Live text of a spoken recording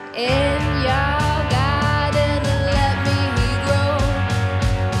In your garden, let me grow.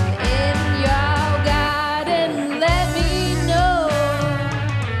 In your garden, let me know.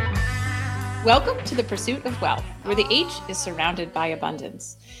 Welcome to the Pursuit of Wealth, where the H is surrounded by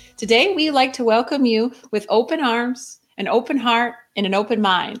abundance. Today, we like to welcome you with open arms, an open heart, and an open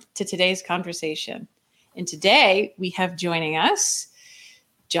mind to today's conversation. And today, we have joining us,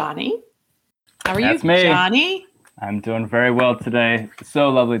 Johnny. How are That's you, me. Johnny? I'm doing very well today. So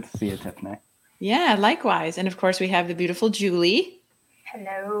lovely to see you, Tiffany. Yeah, likewise. And of course, we have the beautiful Julie.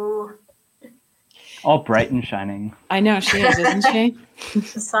 Hello. All bright and shining. I know she is, isn't she?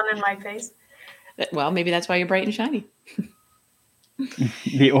 The sun in my face. Well, maybe that's why you're bright and shiny.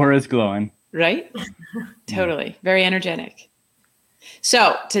 The aura is glowing. Right? Totally. Very energetic.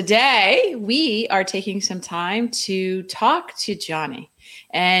 So today we are taking some time to talk to Johnny.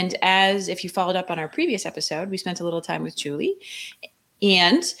 And as if you followed up on our previous episode, we spent a little time with Julie.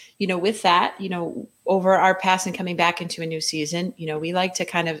 And, with that, over our past and coming back into a new season, we like to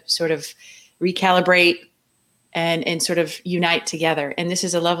kind of sort of recalibrate and sort of unite together. And this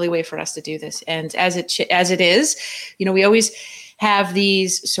is a lovely way for us to do this. And as it is, we always have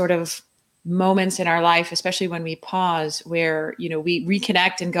these sort of moments in our life, especially when we pause, where, we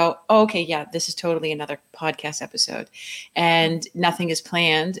reconnect and go, oh, okay, yeah, this is totally another podcast episode and nothing is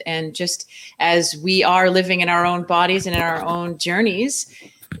planned. And just as we are living in our own bodies and in our own journeys,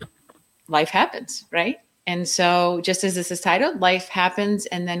 life happens, right? And so just as this is titled, Life Happens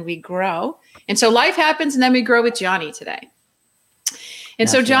and Then We Grow. And so life happens and then we grow with Johnny today. And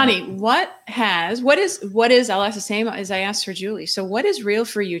so, Johnny, what is, I'll ask the same as I asked for Julie. So what is real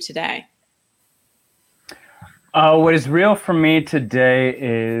for you today? What is real for me today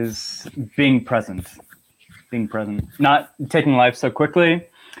is being present, not taking life so quickly,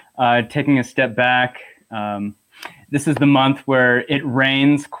 taking a step back. This is the month where it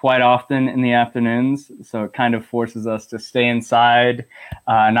rains quite often in the afternoons, so it kind of forces us to stay inside,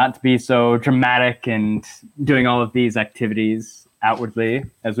 not to be so dramatic and doing all of these activities outwardly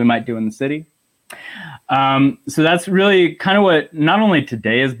as we might do in the city. So that's really kind of what not only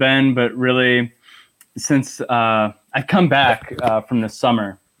today has been, but really since I've come back from the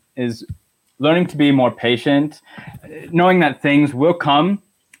summer, is learning to be more patient, knowing that things will come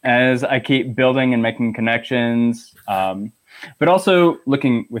as I keep building and making connections, but also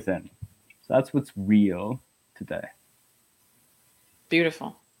looking within. So that's what's real today.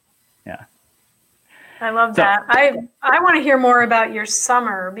 Beautiful. Yeah. I love that. I want to hear more about your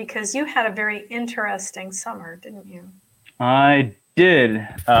summer, because you had a very interesting summer, didn't you? I did.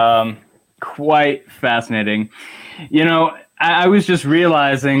 Quite fascinating. I was just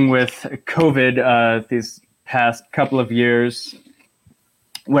realizing with COVID these past couple of years,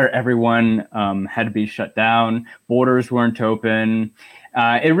 where everyone had to be shut down, borders weren't open.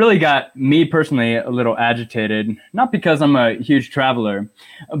 It really got me personally a little agitated, not because I'm a huge traveler,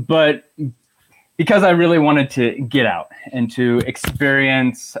 but because I really wanted to get out and to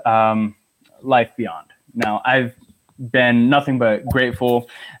experience life beyond. Now, I've been nothing but grateful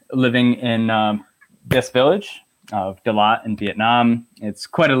living in this village of Dalat in Vietnam. It's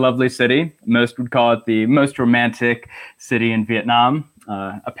quite a lovely city. Most would call it the most romantic city in Vietnam,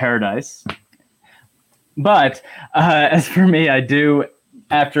 a paradise. But as for me,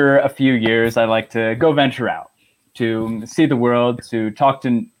 after a few years, I like to go venture out, to see the world, to talk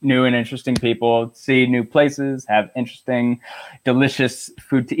to new and interesting people, see new places, have interesting, delicious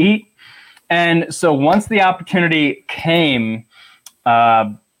food to eat. And so once the opportunity came,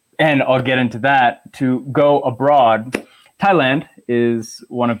 and I'll get into that, to go abroad, Thailand is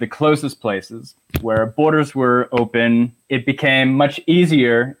one of the closest places where borders were open. It became much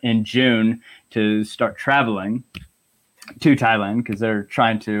easier in June to start traveling to Thailand because they're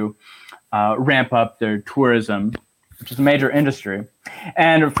trying to ramp up their tourism, which is a major industry.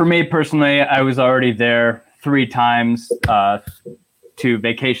 And for me personally, I was already there 3 times to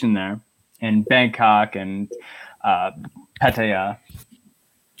vacation there in Bangkok and Pattaya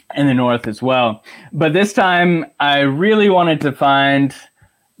in the north as well. But this time I really wanted to find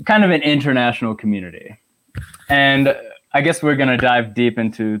kind of an international community. And I guess we're going to dive deep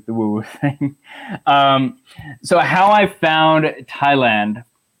into the woo-woo thing. So how I found Thailand,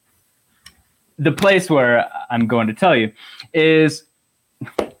 the place where I'm going to tell you,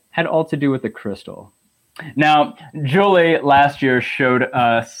 had all to do with the crystal. Now, Julie last year showed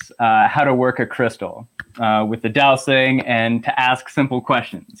us how to work a crystal with the dowsing and to ask simple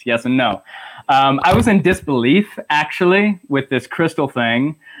questions, yes and no. I was in disbelief, actually, with this crystal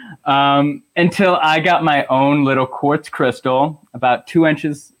thing until I got my own little quartz crystal, about 2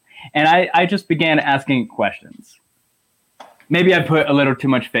 inches, and I just began asking questions. maybe I put a little too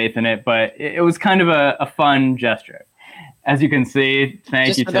much faith in it, but it was kind of a fun gesture. As you can see, thank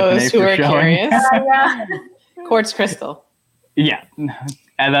Just you, for Tiffany, those who for are showing. curious. Yeah. Quartz crystal. Yeah,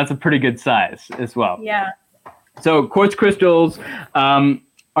 and that's a pretty good size as well. Yeah. So quartz crystals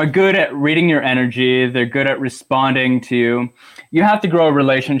are good at reading your energy. They're good at responding to you. You have to grow a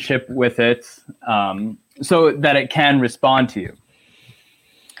relationship with it so that it can respond to you.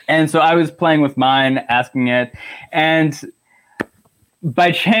 And so I was playing with mine, asking it, and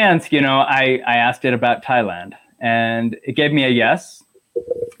by chance, I asked it about Thailand, and it gave me a yes.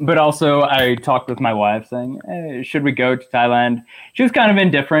 But also I talked with my wife saying, hey, should we go to Thailand? She was kind of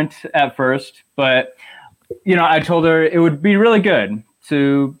indifferent at first, but I told her it would be really good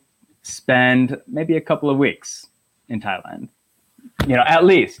to spend maybe a couple of weeks in Thailand. At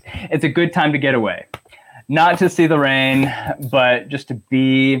least it's a good time to get away, not to see the rain, but just to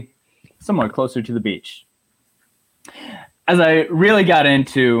be somewhere closer to the beach. As I really got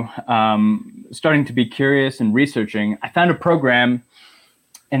into starting to be curious and researching, I found a program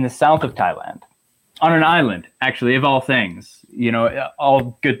in the south of Thailand, on an island, actually, of all things.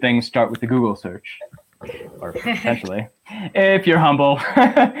 All good things start with a Google search, or potentially, if you're humble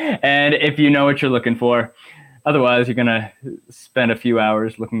and if you know what you're looking for. Otherwise, you're going to spend a few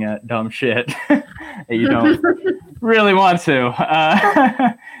hours looking at dumb shit that you don't really want to.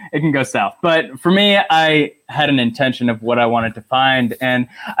 It can go south. But for me, I had an intention of what I wanted to find, and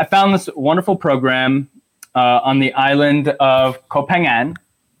I found this wonderful program on the island of Koh Phangan,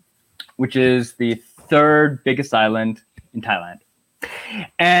 which is the third biggest island in Thailand.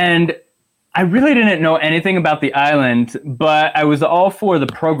 And I really didn't know anything about the island, but I was all for the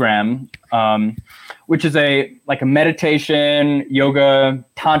program, which is a meditation, yoga,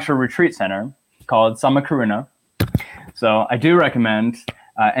 tantra retreat center called Samakaruna. So I do recommend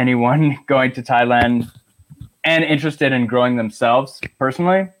anyone going to Thailand and interested in growing themselves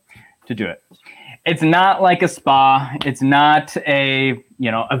personally to do it. It's not like a spa. It's not a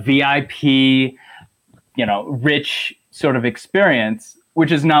VIP, rich sort of experience,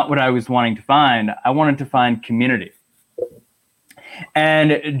 which is not what I was wanting to find. I wanted to find community.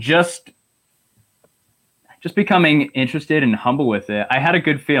 And just becoming interested and humble with it, I had a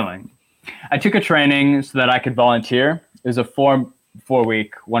good feeling. I took a training so that I could volunteer. It was a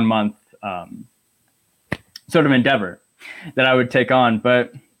 4-week, 1 month sort of endeavor that I would take on.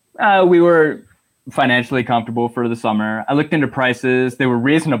 But we were financially comfortable for the summer. I looked into prices. They were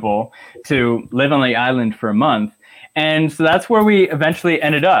reasonable to live on the island for a month. And so that's where we eventually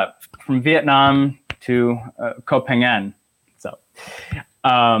ended up, from Vietnam to Koh Phangan. So,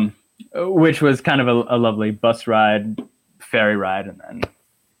 which was kind of a lovely bus ride, ferry ride, and then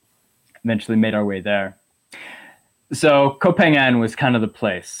eventually made our way there. So Koh Phangan was kind of the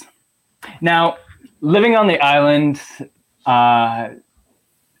place. Now, living on the island, a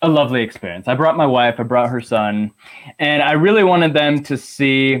lovely experience. I brought my wife, I brought her son, and I really wanted them to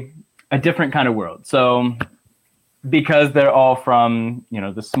see a different kind of world. So because they're all from,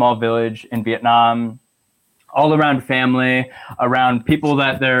 the small village in Vietnam, all around family, around people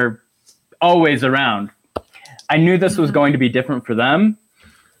that they're always around, I knew this was going to be different for them,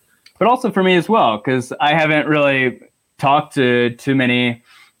 but also for me as well, because I haven't really talked to too many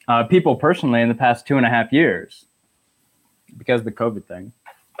people personally in the past 2.5 years because of the COVID thing.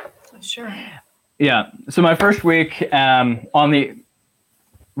 Sure. Yeah. So my first week at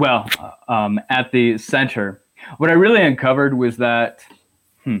the center, what I really uncovered was that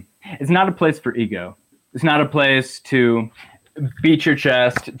it's not a place for ego. It's not a place to beat your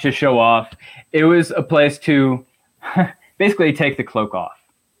chest, to show off. It was a place to basically take the cloak off,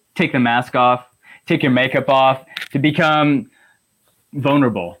 take the mask off, take your makeup off, to become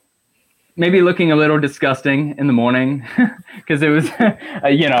vulnerable. Maybe looking a little disgusting in the morning because it was,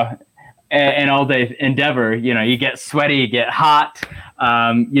 an all-day endeavor. You get sweaty, you get hot,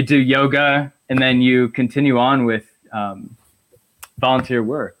 you do yoga, and then you continue on with volunteer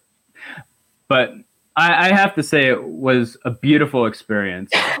work. But I have to say it was a beautiful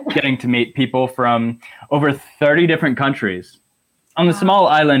experience getting to meet people from over 30 different countries on the small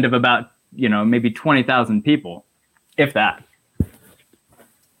island of about, maybe 20,000 people, if that.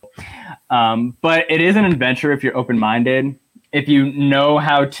 But it is an adventure if you're open-minded, if you know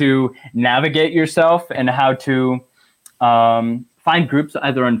how to navigate yourself and how to find groups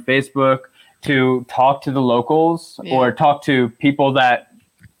either on Facebook to talk to the locals or talk to people that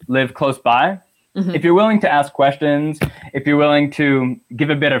live close by. Mm-hmm. If you're willing to ask questions, if you're willing to give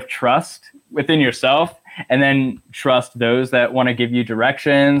a bit of trust within yourself and then trust those that want to give you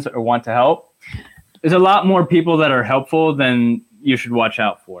directions or want to help, there's a lot more people that are helpful than you should watch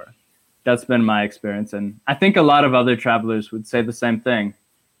out for. That's been my experience. And I think a lot of other travelers would say the same thing.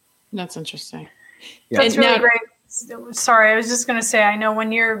 That's interesting. Yeah. That's really great. Sorry, I was just going to say, I know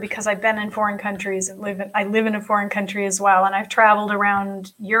because I've been in foreign countries and I live in a foreign country as well. And I've traveled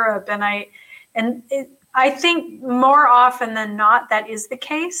around Europe, and I think more often than not, that is the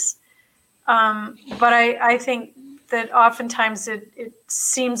case. But I think that oftentimes it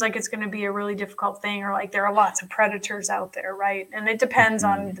seems like it's going to be a really difficult thing, or like there are lots of predators out there, right? And it depends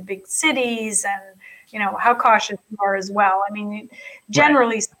on the big cities and, how cautious you are as well. I mean,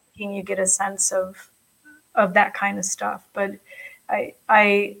 generally speaking, you get a sense of that kind of stuff. But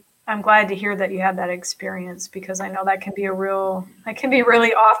I'm glad to hear that you had that experience, because I know that can be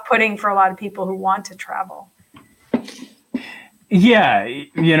really off-putting for a lot of people who want to travel. Yeah,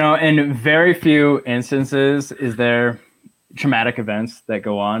 in very instances is there traumatic events that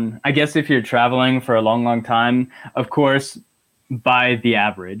go on. I guess if you're traveling for a long, long time, of course, by the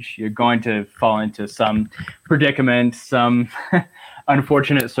average, you're going to fall into some predicament, some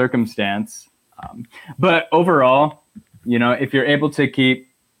unfortunate circumstance. But overall, if you're able to keep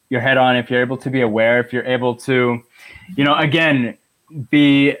your head on, if you're able to be aware, if you're able to, again,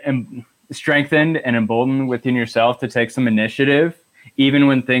 be strengthened and emboldened within yourself to take some initiative, even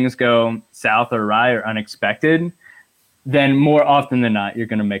when things go south or awry or unexpected, then more often than not, you're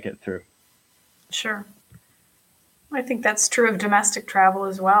going to make it through. Sure. I think that's true of domestic travel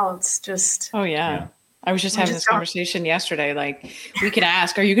as well. It's just... Oh, yeah. I was just having this conversation yesterday. Like, we could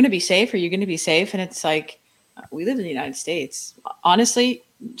ask, are you going to be safe? Are you going to be safe? And it's like, we live in the United States. Honestly,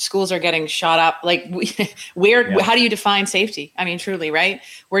 schools are getting shot up. Like, how do you define safety? I mean, truly, right?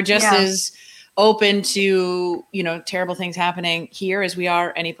 We're just as open to, terrible things happening here as we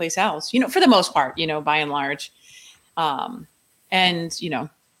are anyplace else, for the most part, by and large.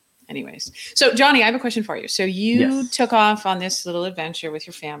 Anyways. So Johnny, I have a question for you. So you took off on this little adventure with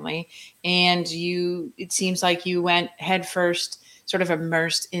your family, and it seems like you went headfirst, sort of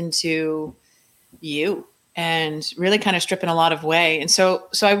immersed into you and really kind of stripping a lot of away. And so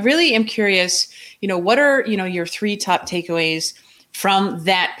I really am curious, what are, your 3 top takeaways from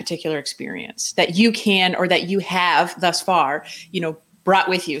that particular experience that you can, or that you have thus far, brought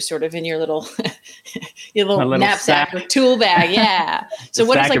with you sort of in your little knapsack or tool bag. Yeah. So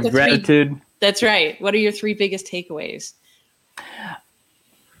what is like the gratitude? 3? That's right. What are your 3 biggest takeaways?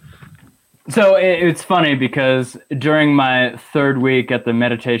 So it's funny because during my 3rd week at the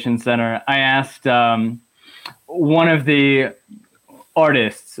meditation center, I asked one of the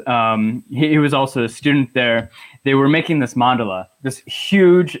artists, he was also a student there. They were making this mandala, this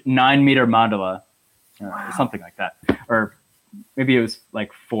huge 9-meter mandala, something like that, or maybe it was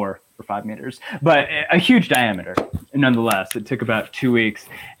like 4 or 5 meters, but a huge diameter. Nonetheless, it took about 2 weeks.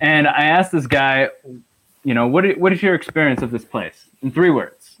 And I asked this guy, what is your experience of this place? In 3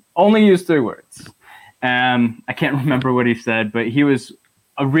 words. Only use 3 words. I can't remember what he said, but he was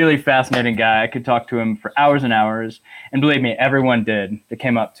a really fascinating guy. I could talk to him for hours and hours. And believe me, everyone did. They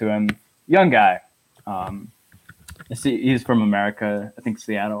came up to him. Young guy. He's from America, I think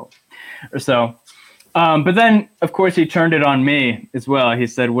Seattle or so. But then, of course, he turned it on me as well. He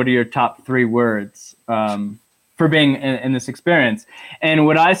said, what are your top 3 words for being in this experience? And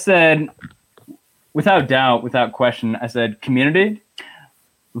what I said, without doubt, without question, I said community,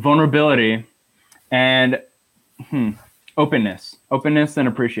 vulnerability, and openness and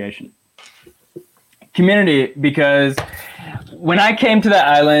appreciation. Community, because when I came to that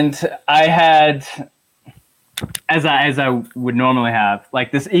island, I had... As I would normally have,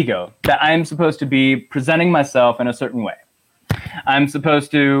 like this ego that I'm supposed to be presenting myself in a certain way. I'm supposed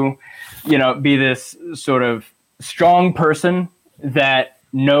to, be this sort of strong person that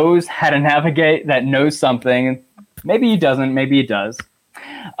knows how to navigate, that knows something. Maybe he doesn't, maybe he does.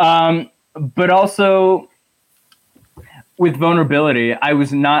 But also with vulnerability, I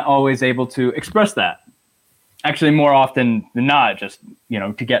was not always able to express that. Actually, more often than not, just,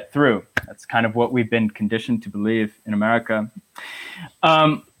 to get through. That's kind of what we've been conditioned to believe in America.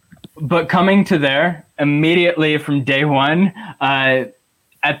 But coming to there, immediately from day one, at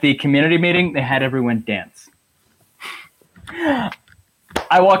the community meeting, they had everyone dance.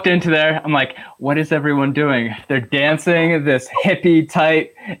 I walked into there, I'm like, what is everyone doing? They're dancing this hippie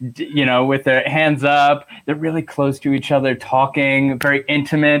type, with their hands up. They're really close to each other, talking, very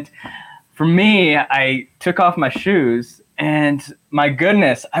intimate. For me, I took off my shoes, and my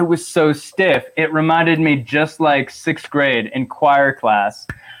goodness, I was so stiff. It reminded me just like 6th grade in choir class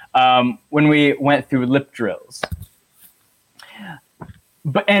when we went through lip drills.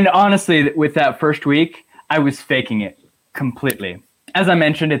 And honestly, with that first week, I was faking it completely. As I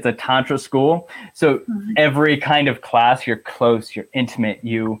mentioned, it's a Tantra school. So every kind of class, you're close, you're intimate,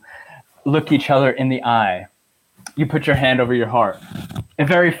 you look each other in the eye. You put your hand over your heart. A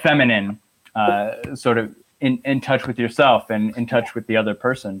very feminine, sort of in touch with yourself and in touch with the other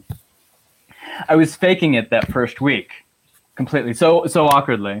person. I was faking it that first week, completely, so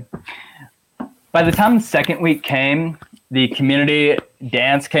awkwardly. By the time the second week came, the community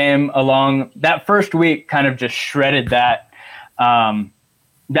dance came along. That first week kind of just shredded that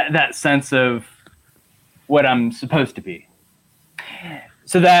sense of what I'm supposed to be.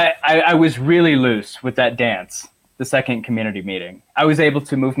 So that I was really loose with that dance, the second community meeting. I was able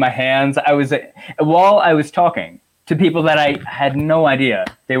to move my hands. While I was talking to people that I had no idea.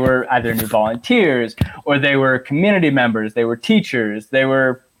 They were either new volunteers or they were community members. They were teachers. They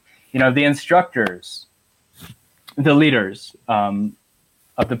were, the instructors, the leaders of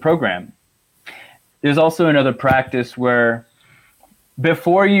the program. There's also another practice where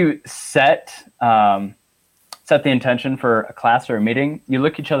before you set the intention for a class or a meeting, you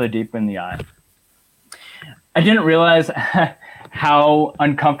look each other deep in the eye. I didn't realize how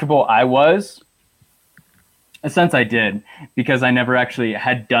uncomfortable I was. In a sense, I did, because I never actually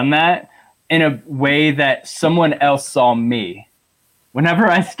had done that in a way that someone else saw me. Whenever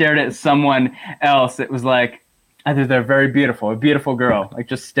I stared at someone else, it was like, either they're very beautiful, a beautiful girl, like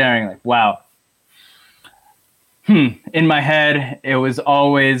just staring like, wow. In my head, it was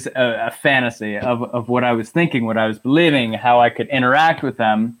always a fantasy of what I was thinking, what I was believing, how I could interact with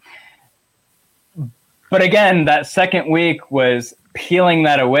them. But again, that second week was peeling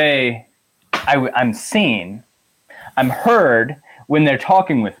that away. I'm seen. I'm heard when they're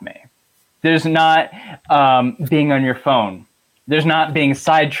talking with me. There's not being on your phone. There's not being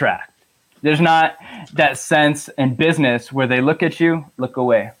sidetracked. There's not that sense in business where they look at you, look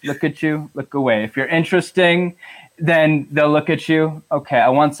away, look at you, look away. If you're interesting, then they'll look at you. Okay, I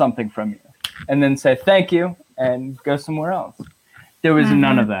want something from you. And then say thank you and go somewhere else. There was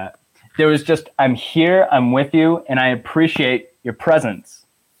none of that. There was just, I'm here, I'm with you, and I appreciate your presence.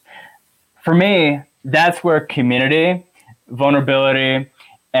 For me, that's where community, vulnerability,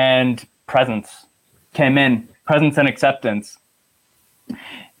 and presence came in. Presence and acceptance.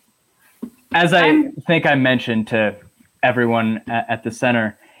 As I think I mentioned to everyone at the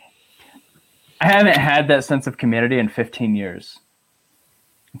center, I haven't had that sense of community in 15 years.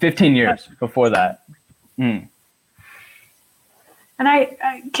 15 years before that. And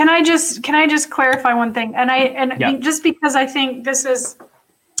can I just clarify one thing? Just because I think this is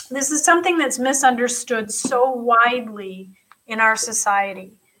something that's misunderstood so widely in our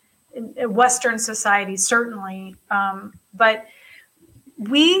society, in Western society certainly, but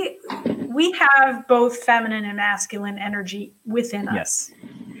we have both feminine and masculine energy within us.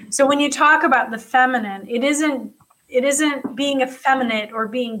 So when you talk about the feminine, it isn't being effeminate or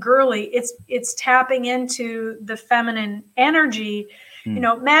being girly. It's tapping into the feminine energy.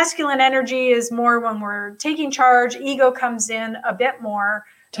 Masculine energy is more when we're taking charge. Ego comes in a bit more.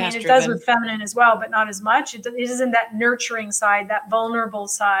 It does with feminine as well, but not as much. It isn't that nurturing side, that vulnerable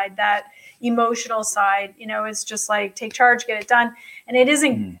side, that emotional side. It's just like take charge, get it done. And it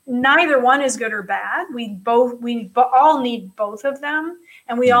isn't. Neither one is good or bad. We all need both of them,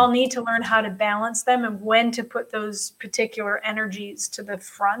 and we all need to learn how to balance them and when to put those particular energies to the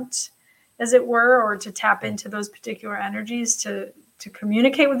front, as it were, or to tap into those particular energies to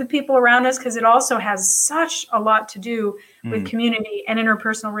communicate with the people around us, because it also has such a lot to do with community and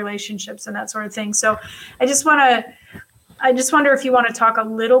interpersonal relationships and that sort of thing. So I just wonder if you want to talk a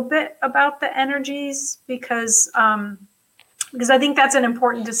little bit about the energies, because I think that's an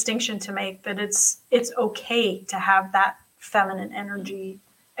important distinction to make, that it's okay to have that feminine energy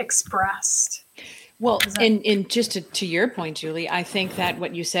expressed. Well, and just to your point, Julie, I think that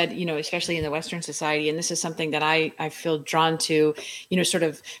what you said, especially in the Western society, and this is something that I feel drawn to, sort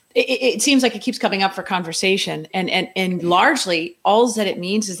of, it seems like it keeps coming up for conversation. And largely, all that it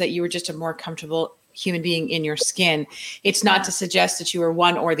means is that you were just a more comfortable human being in your skin. It's not to suggest that you are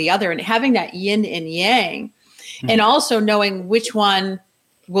one or the other. And having that yin and yang, and also knowing which one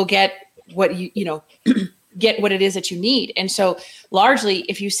will get what get what it is that you need. And so largely,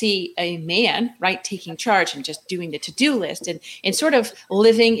 if you see a man, right, taking charge and just doing the to-do list and sort of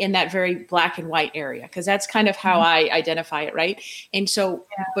living in that very black and white area, because that's kind of how I identify it, right? And so,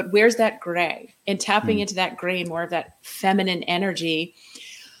 but where's that gray? And tapping into that gray and more of that feminine energy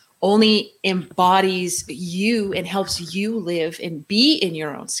only embodies you and helps you live and be in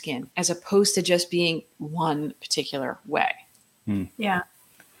your own skin, as opposed to just being one particular way. Yeah.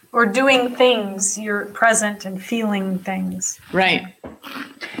 Or doing things, you're present and feeling things. Right.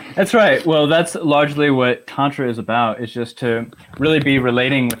 That's right. Well, that's largely what Tantra is about, is just to really be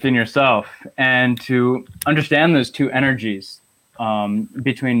relating within yourself and to understand those two energies,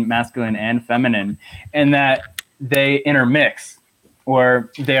 between masculine and feminine, and that they intermix,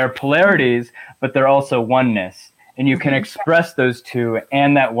 or they are polarities, but they're also oneness. And you can express those two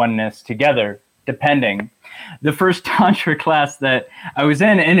and that oneness together, depending. The first Tantra class that I was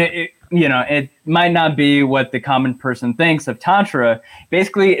in, and it might not be what the common person thinks of Tantra.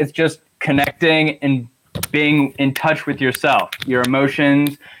 Basically, it's just connecting and being in touch with yourself, your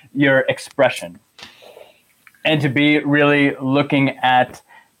emotions, your expression. And to be really looking at,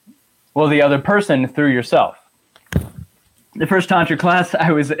 well, the other person through yourself. The first Tantra class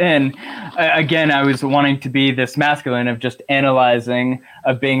I was in, again, I was wanting to be this masculine of just analyzing,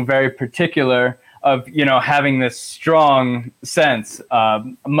 of being very particular, of, having this strong sense,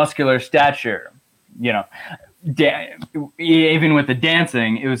 muscular stature, even with the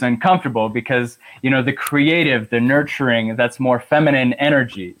dancing, it was uncomfortable because, the creative, the nurturing, that's more feminine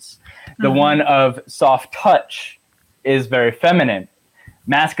energies. The one of soft touch is very feminine.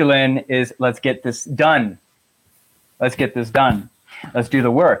 Masculine is, let's get this done. Let's get this done. Let's do the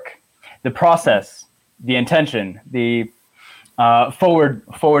work, the process, the intention, the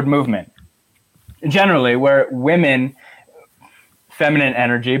forward movement. Generally, where women, feminine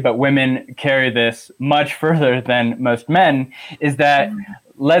energy, but women carry this much further than most men, is that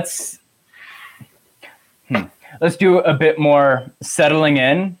let's do a bit more settling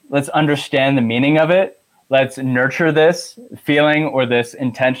in. Let's understand the meaning of it. Let's nurture this feeling or this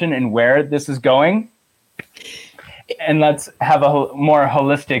intention and where this is going. And let's have a more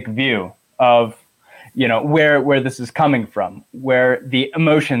holistic view of, where this is coming from, where the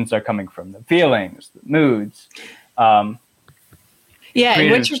emotions are coming from, the feelings, the moods. Yeah,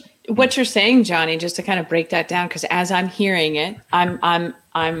 and what you're saying, Johnny, just to kind of break that down, because as I'm hearing it, I'm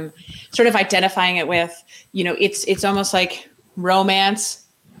sort of identifying it with, it's almost like romance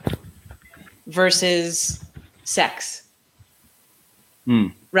versus sex,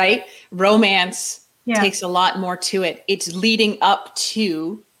 right? Romance takes a lot more to it. It's leading up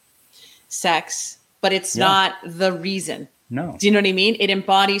to sex, but it's not the reason. No. Do you know what I mean? It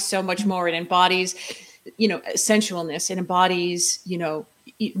embodies so much more. It embodies, sensualness. It embodies,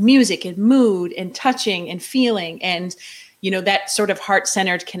 music and mood and touching and feeling and, that sort of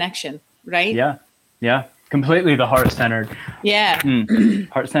heart-centered connection, right? Yeah. Yeah. Completely the heart-centered. Yeah.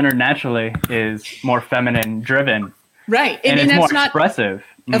 Heart-centered naturally is more feminine driven. Right. And it's more expressive.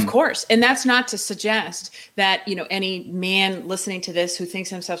 Of course. And that's not to suggest that, any man listening to this who thinks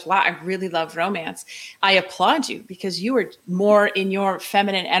to himself, wow, I really love romance. I applaud you because you are more in your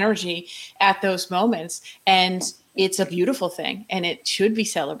feminine energy at those moments. And it's a beautiful thing and it should be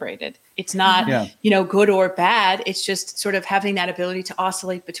celebrated. It's not, good or bad. It's just sort of having that ability to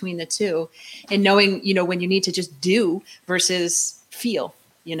oscillate between the two and knowing, when you need to just do versus feel,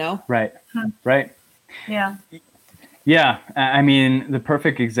 Right. Right. Yeah. Yeah, I mean, the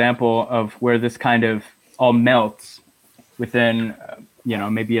perfect example of where this kind of all melts within,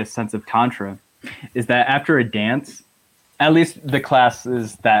 maybe a sense of Tantra is that after a dance, at least the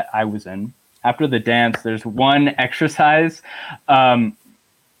classes that I was in, after the dance, there's one exercise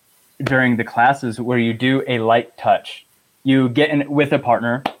during the classes where you do a light touch. You get in with a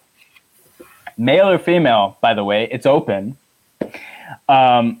partner, male or female, by the way, it's open,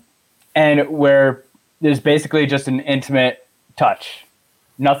 and where there's basically just an intimate touch.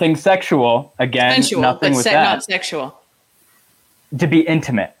 Nothing sexual. Again, sensual, nothing with that. Not sexual. To be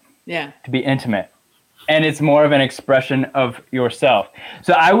intimate. Yeah. To be intimate. And it's more of an expression of yourself.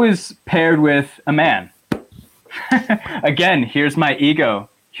 So I was paired with a man. Again, here's my ego.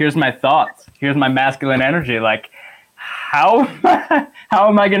 Here's my thoughts. Here's my masculine energy. Like, how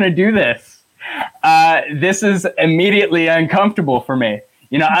am I going to do this? This is immediately uncomfortable for me.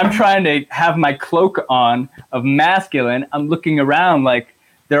 I'm trying to have my cloak on of masculine. I'm looking around like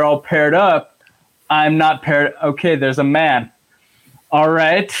they're all paired up. I'm not paired. Okay, there's a man. All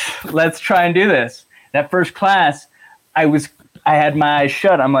right, let's try and do this. That first class, I had my eyes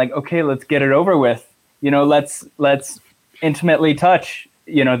shut. I'm like, okay, let's get it over with. Let's intimately touch,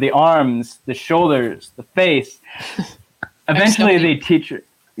 the arms, the shoulders, the face. Eventually the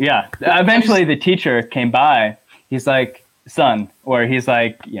teacher came by. He's like, son, or he's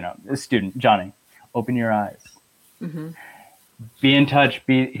like, a student, Johnny, open your eyes. Be in touch,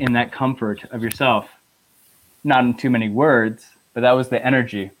 be in that comfort of yourself. Not in too many words, but that was the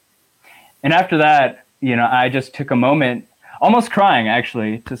energy. And after that, I just took a moment, almost crying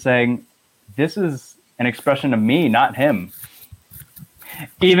actually, to saying, this is an expression of me, not him.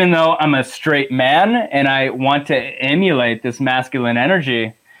 Even though I'm a straight man and I want to emulate this masculine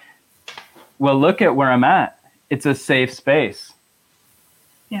energy, well, look at where I'm at. It's a safe space.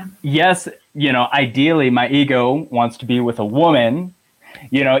 Yes, ideally my ego wants to be with a woman,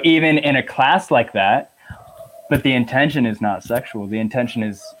 even in a class like that, but the intention is not sexual. The intention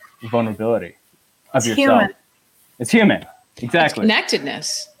is vulnerability of yourself. Human. It's human. Exactly. It's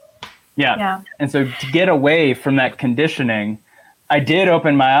connectedness. Yeah. And so to get away from that conditioning, I did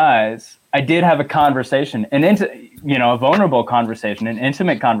open my eyes. I did have a conversation, a vulnerable conversation, an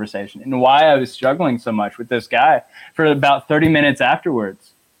intimate conversation, and why I was struggling so much with this guy for about 30 minutes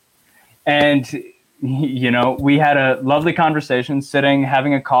afterwards. And, we had a lovely conversation sitting,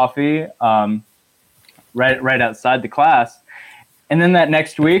 having a coffee, right outside the class. And then that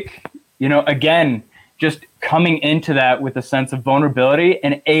next week, again, just coming into that with a sense of vulnerability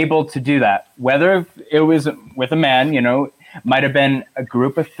and able to do that, whether it was with a man, might have been a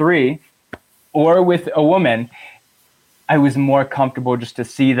group of 3, or with a woman, I was more comfortable just to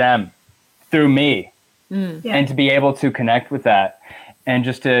see them through me and to be able to connect with that and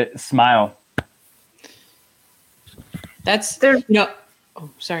just to smile. That's there. Oh,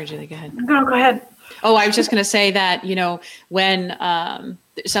 sorry, Julie, go ahead. No, go ahead. Oh, I was just going to say that, when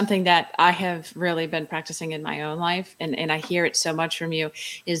something that I have really been practicing in my own life, and I hear it so much from you,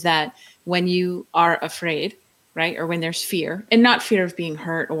 is that when you are afraid, right, or when there's fear, and not fear of being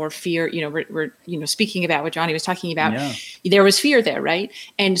hurt or fear, we're speaking about what Johnny was talking about. Yeah. There was fear there, right?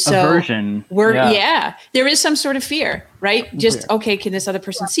 And so aversion. There is some sort of fear, right? Just, okay, can this other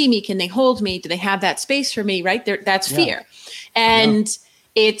person see me? Can they hold me? Do they have that space for me? Right? That's fear. And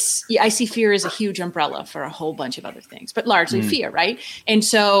I see fear as a huge umbrella for a whole bunch of other things, but largely fear, right? And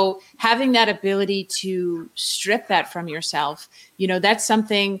so having that ability to strip that from yourself, that's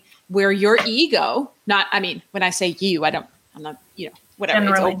something where your ego, when I say you, I'm not, whatever,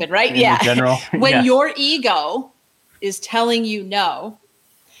 generally. It's open, right? In general. When your ego is telling you no,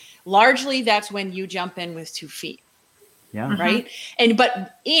 largely that's when you jump in with 2 feet. Yeah. Right.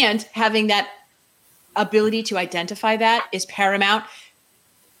 And having that ability to identify that is paramount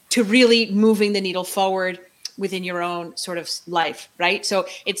to really moving the needle forward within your own sort of life, right? So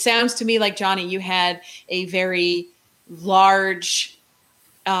it sounds to me like, Johnny, you had a very large,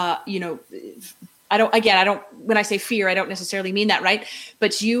 I don't, when I say fear, I don't necessarily mean that, right?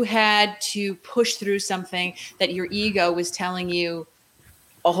 But you had to push through something that your ego was telling you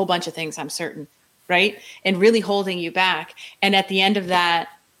a whole bunch of things, I'm certain, right? And really holding you back. And at the end of that,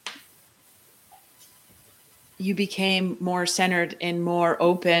 you became more centered and more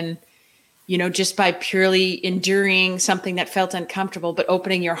open, just by purely enduring something that felt uncomfortable, but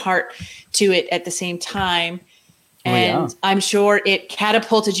opening your heart to it at the same time. And I'm sure it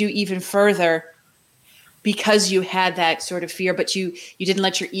catapulted you even further because you had that sort of fear, but you didn't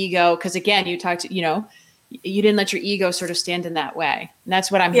let your ego, because again, you talked, you didn't let your ego sort of stand in that way. And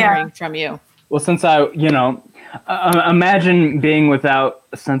that's what I'm hearing from you. Well, since imagine being without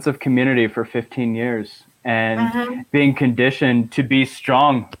a sense of community for 15 years. And being conditioned to be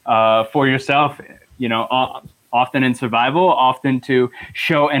strong for yourself, often in survival, often to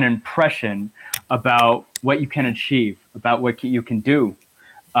show an impression about what you can achieve, about what you can do,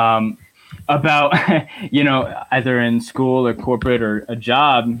 about, either in school or corporate or a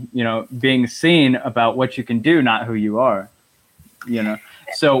job, being seen about what you can do, not who you are,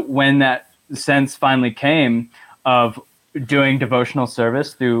 So when that sense finally came of doing devotional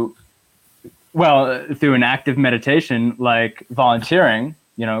service through an active meditation, like volunteering,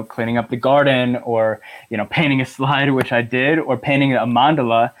 cleaning up the garden or, painting a slide, which I did, or painting a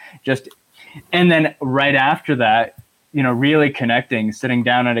mandala, and then right after that, really connecting, sitting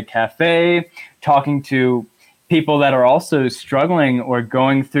down at a cafe, talking to people that are also struggling or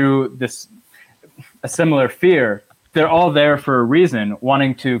going through a similar fear. They're all there for a reason,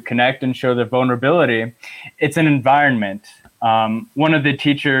 wanting to connect and show their vulnerability. It's an environment. One of the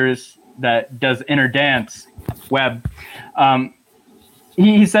teachers that does inner dance, Webb,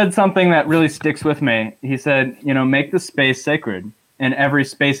 he said something that really sticks with me. He said, make the space sacred, and every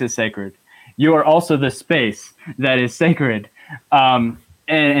space is sacred. You are also the space that is sacred,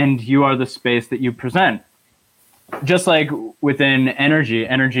 and you are the space that you present. Just like within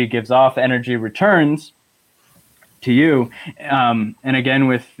energy gives off, energy returns to you. And again,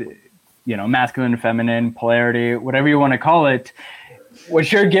 with, masculine and feminine, polarity, whatever you want to call it,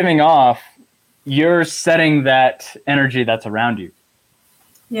 what you're giving off, you're setting that energy that's around you.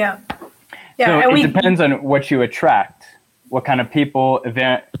 Yeah. So it depends on what you attract, what kind of people,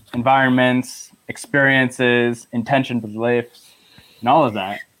 environments, experiences, intention, beliefs, and all of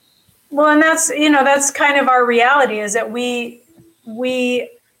that. Well, and that's kind of our reality, is that we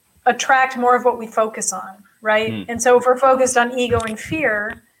attract more of what we focus on, right? And so if we're focused on ego and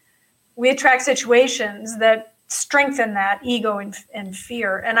fear, we attract situations that strengthen that ego and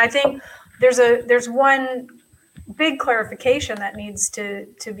fear. And I think there's one big clarification that needs to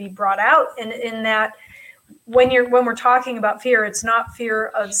be brought out in that when we're talking about fear, it's not fear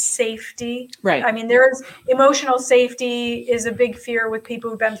of safety. Right. I mean, there's emotional safety is a big fear with people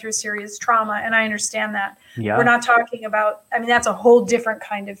who've been through serious trauma, and I understand that. Yeah. We're not talking about, I mean, that's a whole different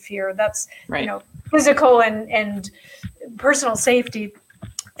kind of fear. That's, right. Physical and personal safety.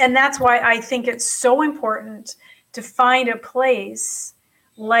 And that's why I think it's so important to find a place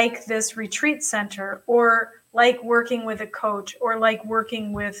like this retreat center, or like working with a coach, or like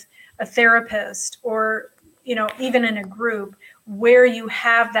working with a therapist, or even in a group where you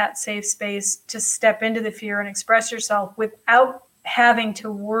have that safe space to step into the fear and express yourself without having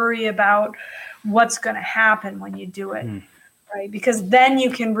to worry about what's going to happen when you do it. Right? Because then you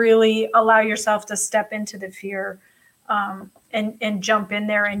can really allow yourself to step into the fear and jump in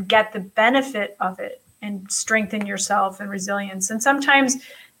there and get the benefit of it and strengthen yourself and resilience. And sometimes,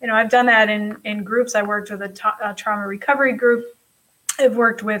 I've done that in groups. I worked with a trauma recovery group. I've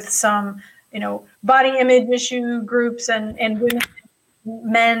worked with some, body image issue groups and women,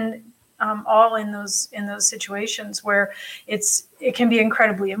 men, all in those situations where it can be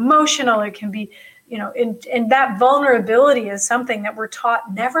incredibly emotional. It can be, and that vulnerability is something that we're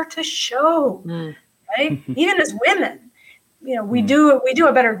taught never to show, right? Even as women, we do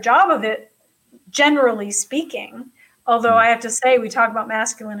a better job of it, generally speaking. Although I have to say, we talk about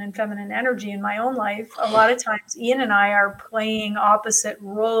masculine and feminine energy in my own life. A lot of times, Ian and I are playing opposite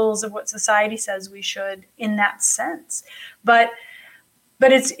roles of what society says we should in that sense. But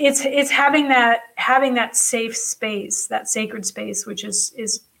it's having that safe space, that sacred space, which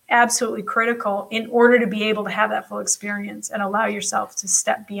is absolutely critical in order to be able to have that full experience and allow yourself to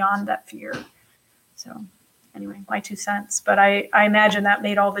step beyond that fear. So, anyway, my 2 cents. But I imagine that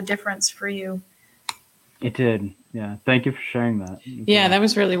made all the difference for you. It did. Yeah. Thank you for sharing that. Yeah, that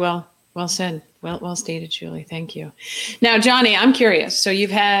was really well said. Well stated, Julie. Thank you. Now, Johnny, I'm curious. So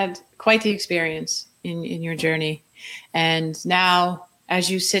you've had quite the experience in your journey. And now,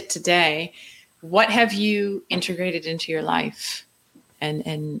 as you sit today, what have you integrated into your life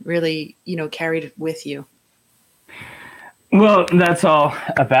and really, carried with you? Well, that's all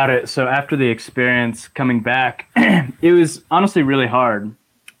about it. So after the experience coming back, it was honestly really hard.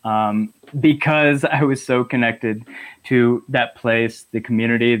 Because I was so connected to that place, the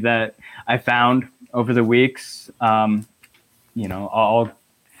community that I found over the weeks. All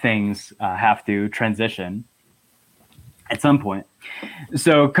things have to transition at some point.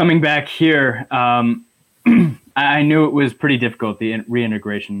 So coming back here, I knew it was pretty difficult, the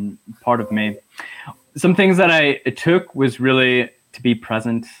reintegration part of me. Some things that I took was really to be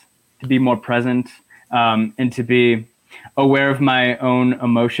present, to be more present, and to be aware of my own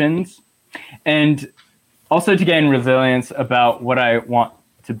emotions, and also to gain resilience about what I want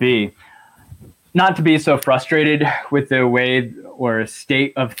to be. Not to be so frustrated with the way or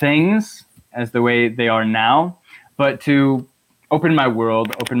state of things as the way they are now, but to open my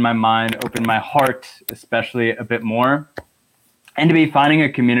world, open my mind, open my heart, especially a bit more, and to be finding a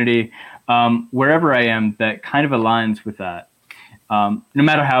community wherever I am that kind of aligns with that, no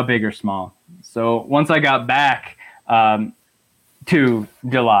matter how big or small. So once I got back to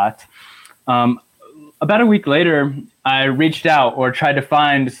Dilat, about a week later, I reached out or tried to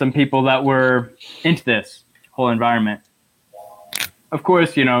find some people that were into this whole environment. Of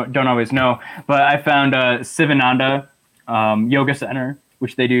course, don't always know, but I found Sivananda Yoga Center,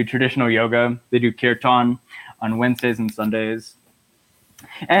 which they do traditional yoga. They do kirtan on Wednesdays and Sundays.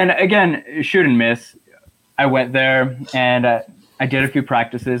 And again, shoot and miss. I went there and I did a few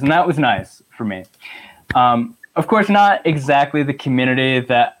practices, and that was nice for me. Of course, not exactly the community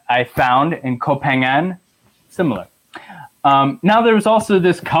that I found in Koh Phangan, similar. Now there was also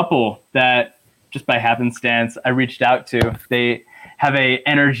this couple that just by happenstance I reached out to. They have a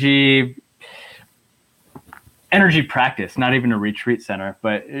energy practice, not even a retreat center,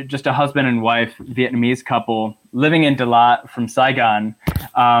 but just a husband and wife, Vietnamese couple living in Dalat from Saigon.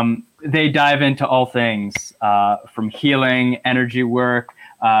 They dive into all things from healing, energy work,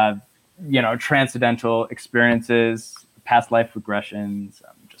 transcendental experienses, past life regressions,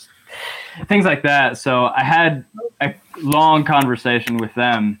 just things like that. So I had a long conversation with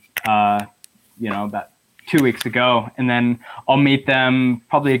them, about 2 weeks ago, and then I'll meet them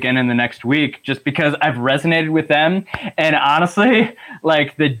probably again in the next week, just because I've resonated with them. And honestly,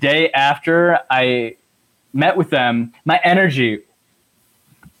 like the day after I met with them, my energy,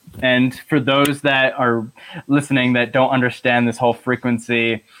 and for those that are listening that don't understand this whole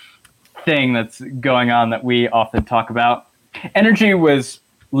frequency thing that's going on that we often talk about, energy was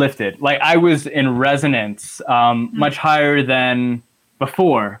lifted. Like I was in resonance, much higher than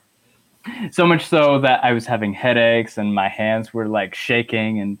before. So much so that I was having headaches and my hands were like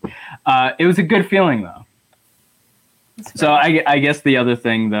shaking, and it was a good feeling though. So I guess the other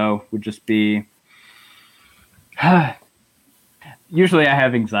thing though would just be, usually I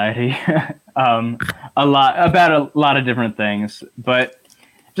have anxiety a lot of different things, but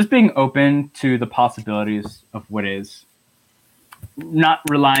just being open to the possibilities of what is, not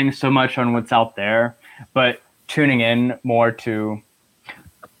relying so much on what's out there, but tuning in more to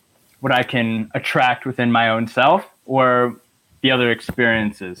what I can attract within my own self or the other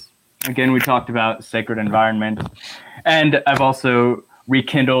experiences. Again, we talked about sacred environment, and I've also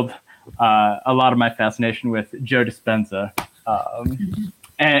rekindled a lot of my fascination with Joe Dispenza,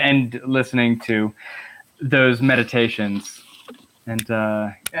 and listening to those meditations, and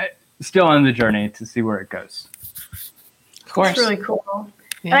still on the journey to see where it goes. Of course. It's really cool.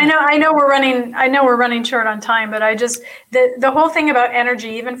 Yeah. I know we're running short on time, but I just, the whole thing about energy,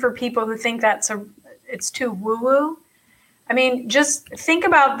 even for people who think it's too woo-woo. I mean, just think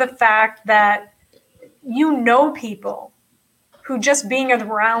about the fact that you know people who just being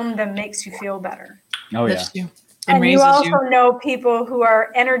around them makes you feel better. Oh yeah. And you also know people who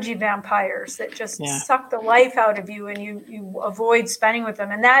are energy vampires that just suck the life out of you, and you avoid spending with them.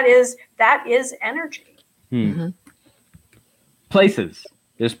 And that is energy. Mm-hmm. Places.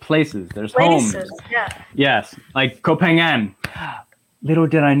 There's places. There's homes. Yeah. Yes, like Koh Phangan. Little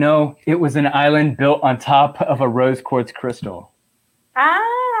did I know it was an island built on top of a rose quartz crystal.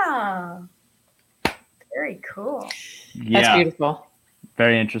 Ah, very cool. Yeah. That's beautiful.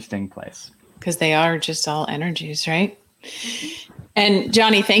 Very interesting place. Because they are just all energies, right? And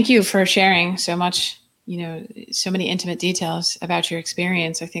Johnny, thank you for sharing so much, so many intimate details about your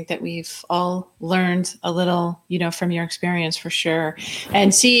experience. I think that we've all learned a little, from your experience for sure.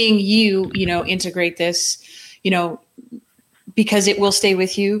 And seeing you, integrate this, because it will stay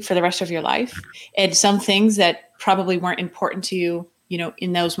with you for the rest of your life. And some things that probably weren't important to you,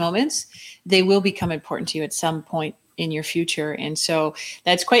 in those moments, they will become important to you at some point in your future. And so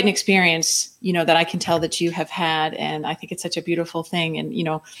that's quite an experience, that I can tell that you have had. And I think it's such a beautiful thing. And,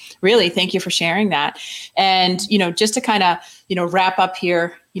 really thank you for sharing that. And, just to kind of, wrap up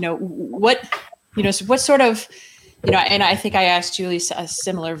here, what sort of, and I think I asked Julie a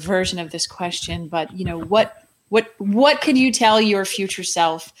similar version of this question, but, what could you tell your future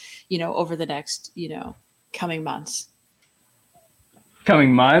self, over the next, coming months?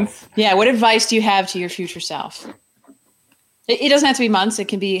 Coming months? Yeah. What advice do you have to your future self? It doesn't have to be months. It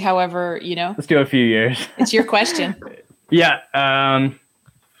can be however, Let's do a few years. It's your question. Yeah.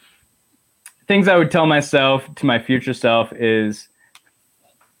 Things I would tell myself to my future self is,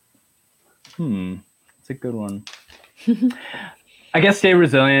 it's a good one. I guess stay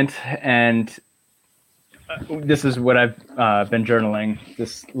resilient. And this is what I've been journaling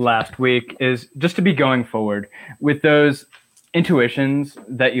this last week, is just to be going forward with those intuitions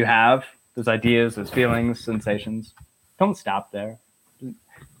that you have, those ideas, those feelings, sensations. Don't stop there.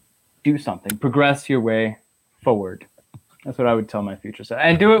 Do something. Progress your way forward. That's what I would tell my future self.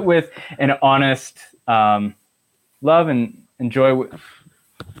 And do it with an honest love and enjoy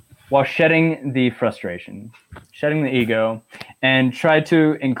while shedding the frustration, shedding the ego, and try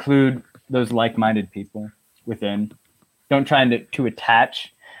to include those like-minded people within. Don't try to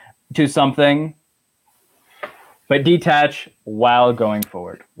attach to something, but detach while going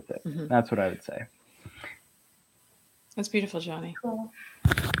forward with it. Mm-hmm. That's what I would say. That's beautiful, Johnny. Cool.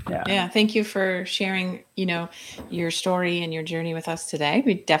 Yeah. Thank you for sharing, your story and your journey with us today.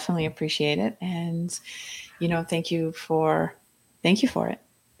 We definitely appreciate it. And, thank you for it.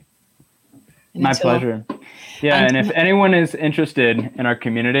 And my pleasure. Yeah. And if anyone is interested in our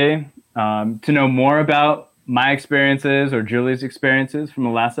community, to know more about my experiences or Julie's experiences from the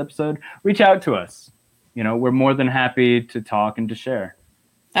last episode, reach out to us. We're more than happy to talk and to share.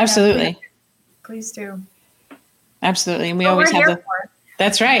 Absolutely. Please do. Absolutely. And we always have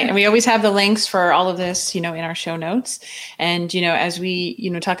that's right. And we always have the links for all of this, in our show notes. And, as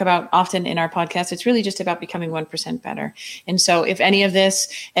we, talk about often in our podcast, it's really just about becoming 1% better. And so if any of this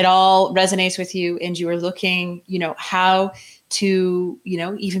at all resonates with you and you are looking, how to,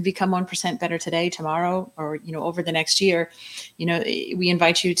 even become 1% better today, tomorrow, or, over the next year, we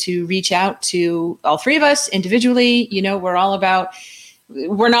invite you to reach out to all three of us individually. We're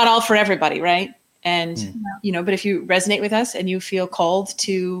not all for everybody, right? And, but if you resonate with us and you feel called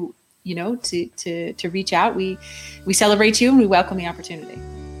to, to reach out, we celebrate you and we welcome the opportunity.